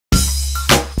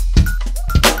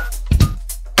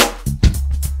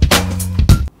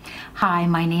Hi,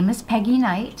 my name is Peggy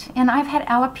Knight, and I've had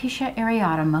alopecia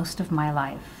areata most of my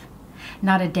life.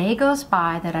 Not a day goes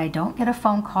by that I don't get a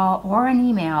phone call or an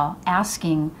email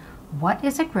asking, what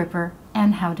is a gripper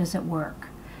and how does it work?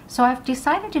 So I've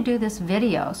decided to do this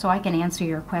video so I can answer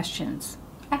your questions.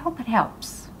 I hope it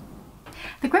helps.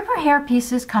 The gripper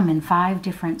hairpieces come in 5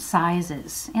 different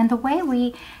sizes, and the way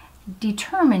we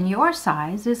determine your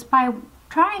size is by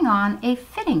trying on a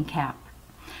fitting cap.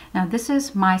 Now this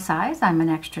is my size, I'm an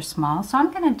extra small, so I'm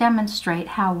going to demonstrate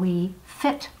how we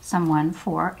fit someone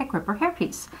for a gripper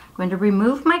hairpiece. I'm going to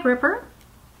remove my gripper.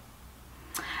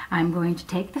 I'm going to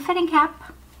take the fitting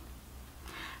cap.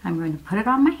 I'm going to put it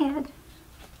on my head.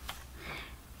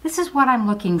 This is what I'm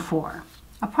looking for.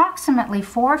 Approximately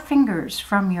 4 fingers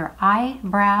from your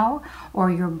eyebrow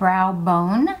or your brow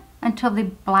bone until the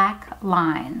black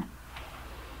line.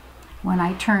 When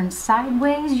I turn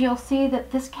sideways, you'll see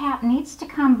that this cap needs to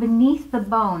come beneath the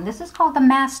bone. This is called the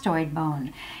mastoid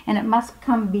bone, and it must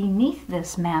come beneath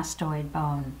this mastoid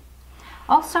bone.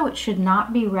 Also, it should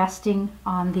not be resting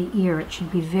on the ear. It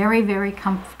should be very, very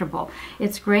comfortable.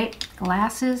 It's great.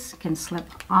 Glasses can slip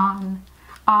on,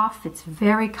 off. It's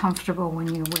very comfortable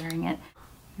when you're wearing it.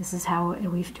 This is how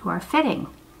we do our fitting.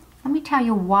 Let me tell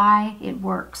you why it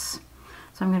works.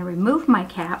 So I'm going to remove my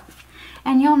cap.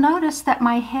 And you'll notice that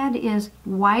my head is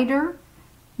wider,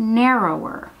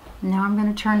 narrower. Now I'm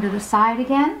going to turn to the side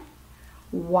again.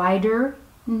 Wider,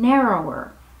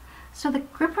 narrower. So the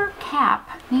gripper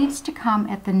cap needs to come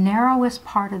at the narrowest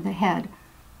part of the head.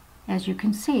 As you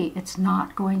can see, it's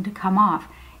not going to come off.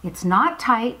 It's not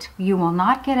tight. You will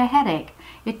not get a headache.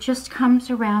 It just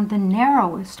comes around the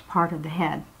narrowest part of the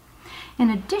head. In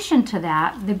addition to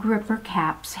that, the gripper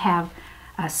caps have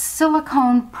a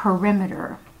silicone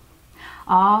perimeter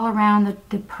all around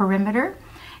the perimeter,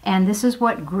 and this is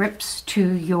what grips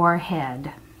to your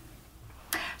head.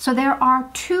 So there are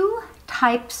 2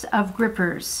 types of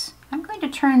grippers. I'm going to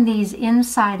turn these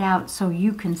inside out so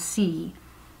you can see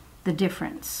the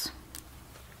difference.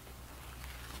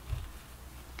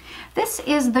 This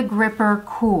is the gripper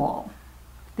cool.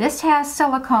 This has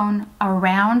silicone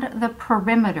around the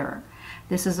perimeter.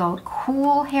 This is a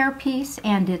cool hairpiece,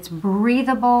 and it's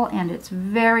breathable and it's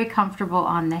very comfortable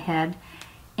on the head,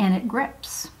 and it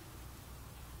grips.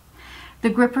 The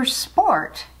gripper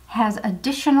sport has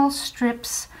additional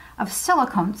strips of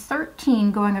silicone,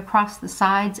 13 going across the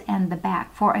sides and the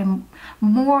back for a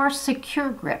more secure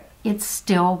grip. It's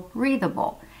still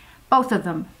breathable. Both of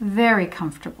them very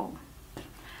comfortable.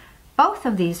 Both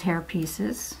of these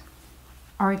hairpieces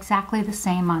are exactly the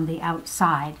same on the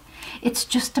outside. It's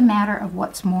just a matter of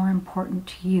what's more important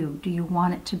to you. Do you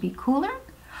want it to be cooler,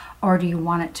 or do you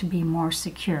want it to be more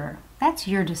secure? That's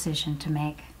your decision to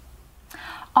make.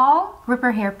 All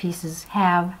gripper hairpieces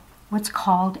have what's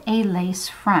called a lace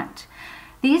front.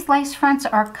 These lace fronts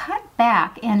are cut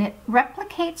back, and it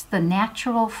replicates the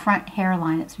natural front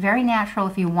hairline. It's very natural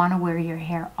if you want to wear your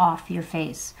hair off your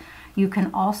face. You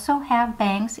can also have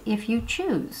bangs if you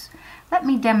choose. Let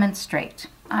me demonstrate.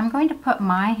 I'm going to put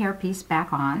my hairpiece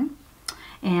back on,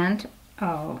 and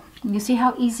you see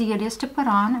how easy it is to put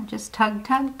on. I just tug,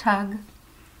 tug, tug.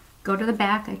 Go to the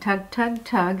back, I tug, tug,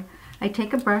 tug. I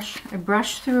take a brush, I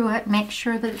brush through it, make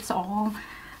sure that it's all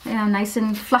nice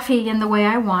and fluffy in the way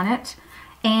I want it.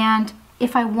 And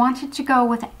if I wanted to go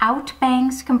without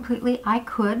bangs completely, I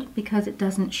could, because it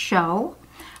doesn't show.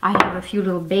 I have a few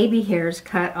little baby hairs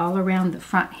cut all around the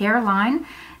front hairline,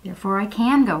 therefore I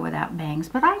can go without bangs,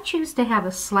 but I choose to have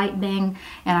a slight bang,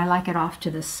 and I like it off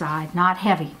to the side, not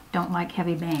heavy. Don't like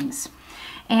heavy bangs.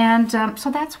 And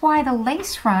so that's why the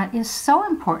lace front is so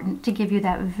important, to give you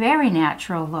that very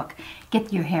natural look.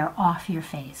 Get your hair off your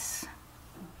face.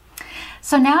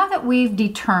 So now that we've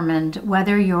determined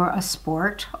whether you're a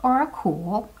sport or a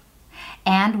cool,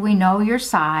 and we know your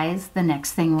size, the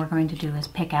next thing we're going to do is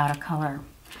pick out a color.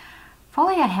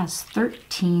 FOLLEA has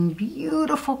 13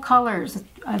 beautiful colors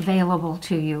available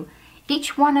to you.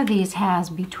 Each one of these has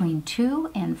between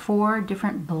 2 and 4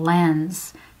 different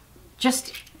blends.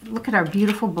 Just look at our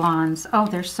beautiful blondes. Oh,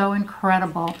 they're so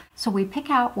incredible. So we pick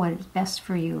out what is best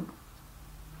for you.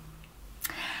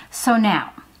 So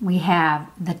now we have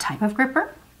the type of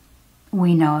gripper.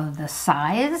 We know the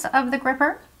size of the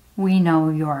gripper. We know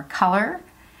your color.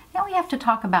 Now we have to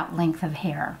talk about length of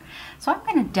hair. So I'm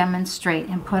going to demonstrate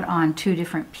and put on 2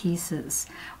 different pieces.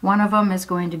 One of them is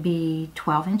going to be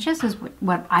 12 inches, is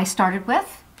what I started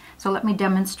with. So let me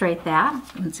demonstrate that.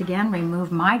 Once again,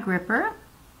 remove my gripper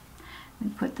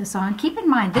and put this on. Keep in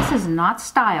mind, this is not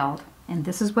styled, and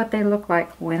this is what they look like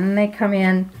when they come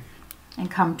in and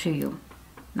come to you.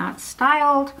 Not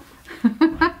styled.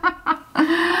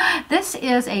 This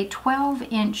is a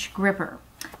 12-inch gripper.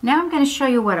 Now I'm going to show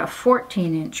you what a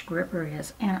 14-inch gripper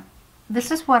is. And this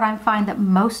is what I find that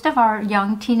most of our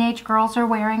young teenage girls are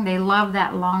wearing. They love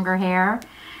that longer hair.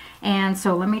 And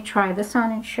so let me try this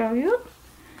on and show you.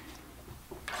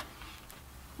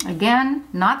 Again,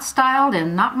 not styled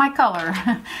and not my color.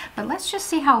 But let's just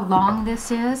see how long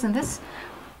this is. And this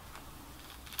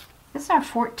is our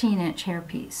 14-inch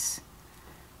hairpiece.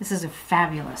 This is a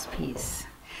fabulous piece.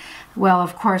 Well,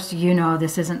 of course, you know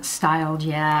this isn't styled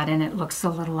yet and it looks a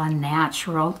little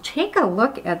unnatural. Take a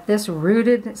look at this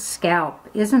rooted scalp.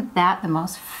 Isn't that the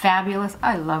most fabulous?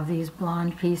 I love these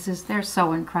blonde pieces. They're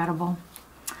so incredible.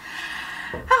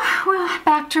 Well,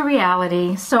 back to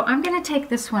reality. So I'm going to take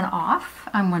this one off.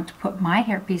 I'm going to put my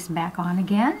hairpiece back on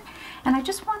again. And I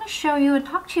just want to show you and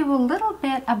talk to you a little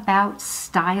bit about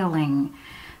styling.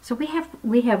 So we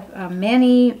have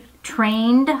many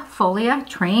trained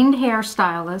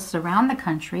hairstylists around the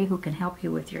country who can help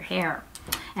you with your hair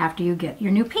after you get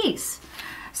your new piece.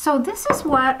 So this is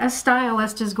what a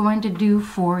stylist is going to do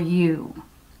for you.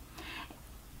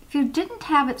 If you didn't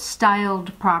have it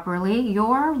styled properly,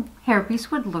 your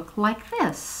hairpiece would look like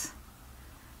this.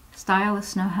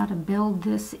 Stylists know how to build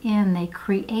this in. They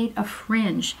create a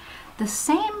fringe. The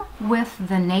same with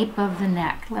the nape of the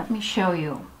neck. Let me show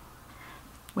you.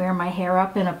 Wear my hair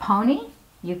up in a pony.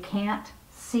 You can't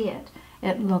see it.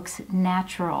 It looks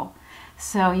natural.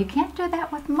 So you can't do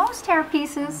that with most hair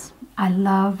pieces. I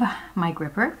love my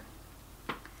gripper.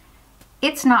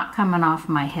 It's not coming off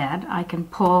my head. I can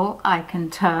pull, I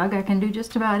can tug, I can do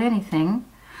just about anything.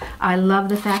 I love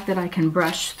the fact that I can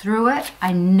brush through it.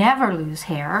 I never lose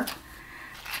hair.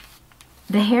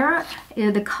 The hair,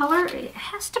 the color, it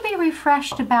has to be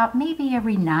refreshed about maybe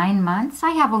every 9 months.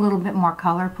 I have a little bit more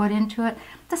color put into it.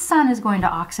 The sun is going to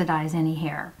oxidize any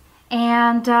hair.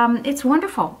 And it's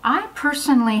wonderful. I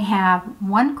personally have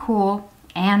one cool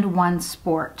and one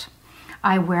sport.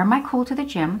 I wear my cool to the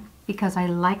gym because I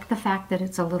like the fact that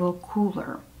it's a little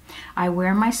cooler. I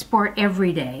wear my sport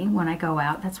every day when I go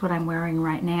out. That's what I'm wearing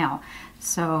right now.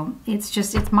 So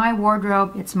it's my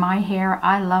wardrobe, it's my hair.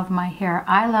 I love my hair.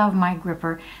 I love my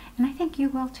gripper. And I think you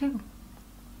will too.